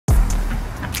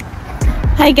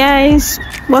Hi guys,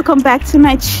 welcome back to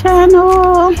my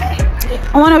channel.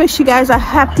 I want to wish you guys a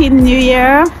happy new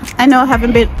year. I know I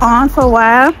haven't been on for a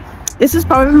while. This is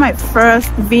probably my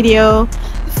first video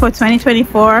for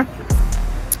 2024.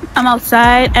 I'm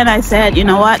outside and I said, you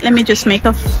know what, let me just make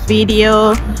a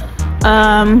video.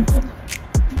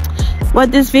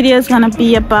 What this video is gonna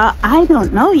be about, I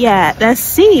don't know yet. Let's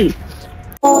see.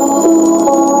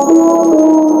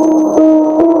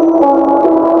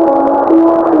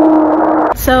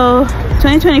 So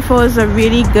 2024 is a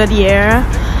really good year,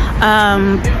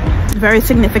 very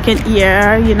significant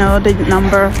year. You know, the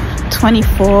number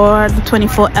 24, the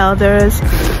 24 elders.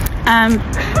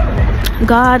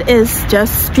 God is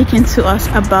just speaking to us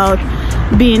about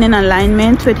being in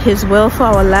alignment with his will for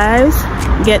our lives,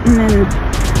 getting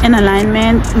in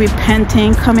alignment,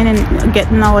 repenting, coming and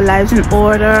getting our lives in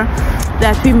order,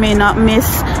 that we may not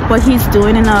miss what he's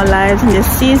doing in our lives in this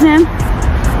season.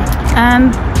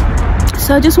 And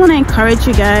so I just want to encourage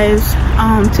you guys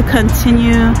to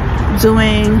continue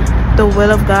doing the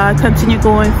will of God, continue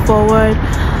going forward.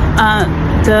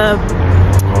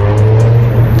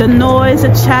 The noise, the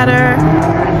chatter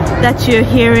that you're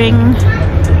hearing,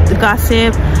 the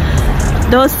gossip,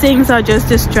 those things are just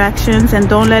distractions, and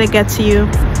don't let it get to you.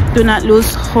 Do not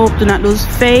lose hope, do not lose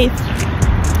faith.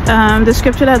 The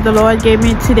scripture that the Lord gave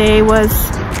me today was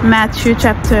Matthew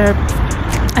chapter,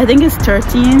 I think it's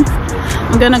 13.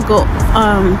 I'm gonna go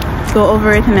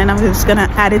over it, and then I'm just gonna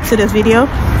add it to this video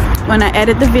when I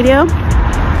edit the video.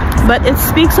 But it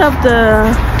speaks of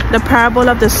the parable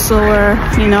of the sower,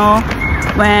 you know,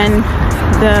 when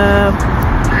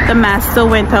the master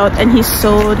went out and he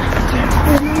sowed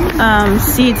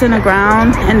seeds in the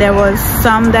ground, and there was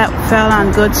some that fell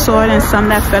on good soil and some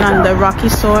that fell on the rocky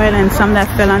soil and some that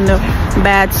fell on the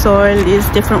bad soil. There's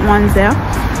different ones there.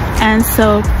 And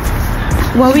so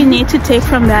what we need to take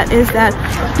from that is that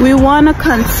we want to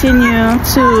continue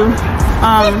to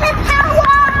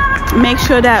make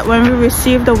sure that when we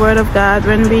receive the word of God,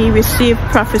 when we receive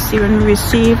prophecy, when we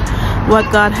receive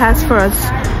what God has for us,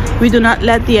 we do not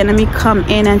let the enemy come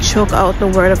in and choke out the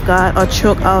word of God or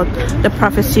choke out the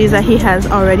prophecies that he has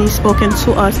already spoken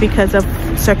to us because of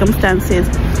circumstances.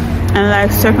 And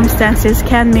life circumstances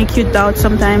can make you doubt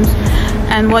sometimes.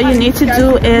 And what you need to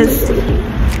do is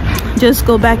just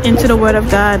go back into the word of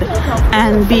God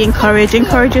and be encouraged.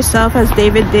 Encourage yourself as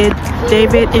David did.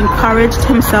 David encouraged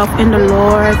himself in the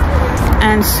Lord.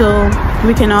 And so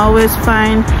we can always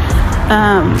find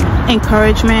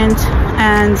encouragement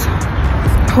and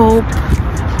hope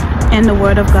in the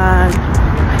word of God.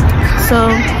 So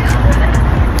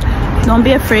don't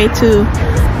be afraid to,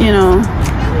 you know,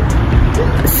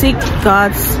 seek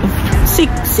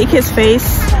his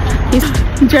face.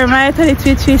 Jeremiah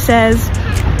 33:3 says,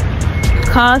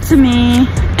 "Call to me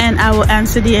and I will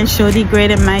answer thee and show thee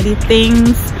great and mighty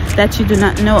things that you do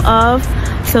not know of."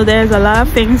 So there's a lot of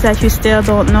things that you still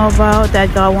don't know about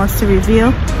that God wants to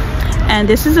reveal, and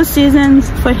this is a season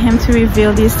for him to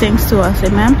reveal these things to us.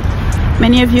 Amen.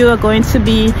 Many of you are going to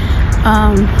be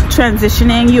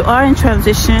transitioning. You are in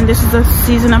transition. This is a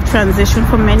season of transition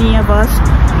for many of us,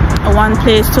 one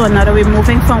place to another. We're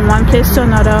moving from one place to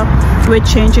another. We're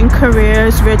changing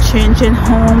careers, we're changing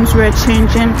homes, we're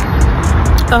changing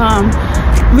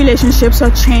relationships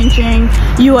are changing.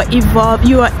 You are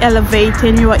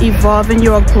elevating, you are evolving,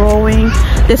 you are growing.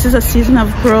 This is a season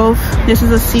of growth. This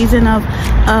is a season of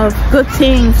good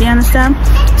things, you understand?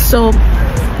 So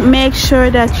make sure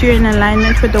that you're in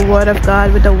alignment with the word of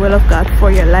God, with the will of God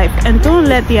for your life, and don't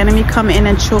let the enemy come in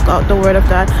and choke out the word of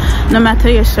God, no matter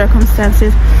your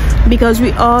circumstances, because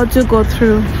we all do go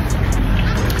through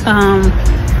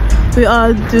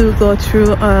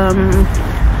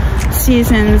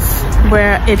seasons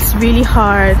where it's really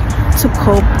hard to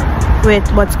cope with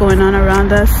what's going on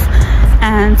around us.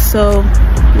 And so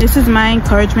this is my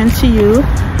encouragement to you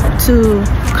to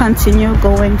continue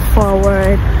going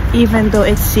forward even though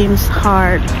it seems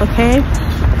hard. Okay,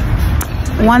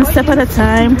 one step at a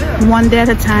time, one day at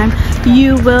a time,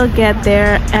 you will get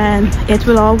there and it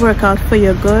will all work out for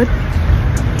your good.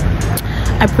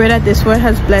 I pray that this word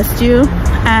has blessed you,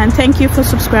 and thank you for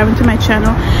subscribing to my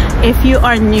channel. If you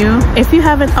are new, if you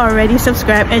haven't already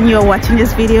subscribed and you're watching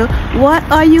this video, what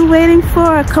are you waiting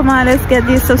for? Come on, let's get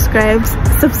these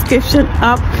subscription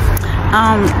up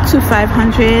to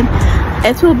 500.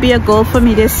 It will be a goal for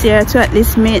me this year to at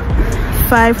least meet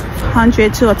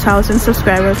 500 to 1,000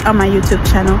 subscribers on my YouTube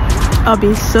channel. I'll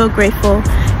be so grateful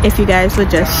if you guys would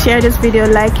just share this video,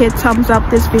 like it, thumbs up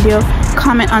this video,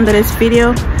 comment under this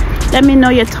video. Let me know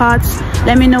your thoughts.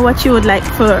 Let me know what you would like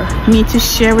for me to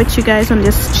share with you guys on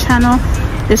this channel.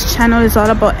 This channel is all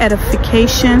about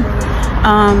edification.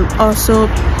 Also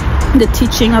the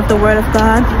teaching of the word of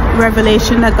God,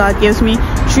 revelation that God gives me,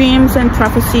 dreams and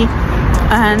prophecy.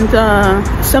 And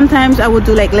sometimes I would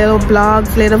do like little vlogs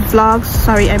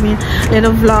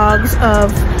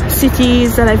of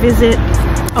cities that I visit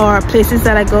or places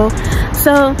that I go.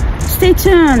 So stay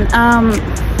tuned.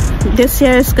 This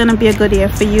year is gonna be a good year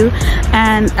for you,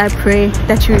 and I pray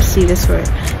that you receive this word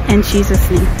in Jesus'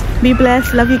 name. Be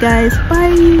blessed. Love you guys.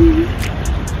 Bye.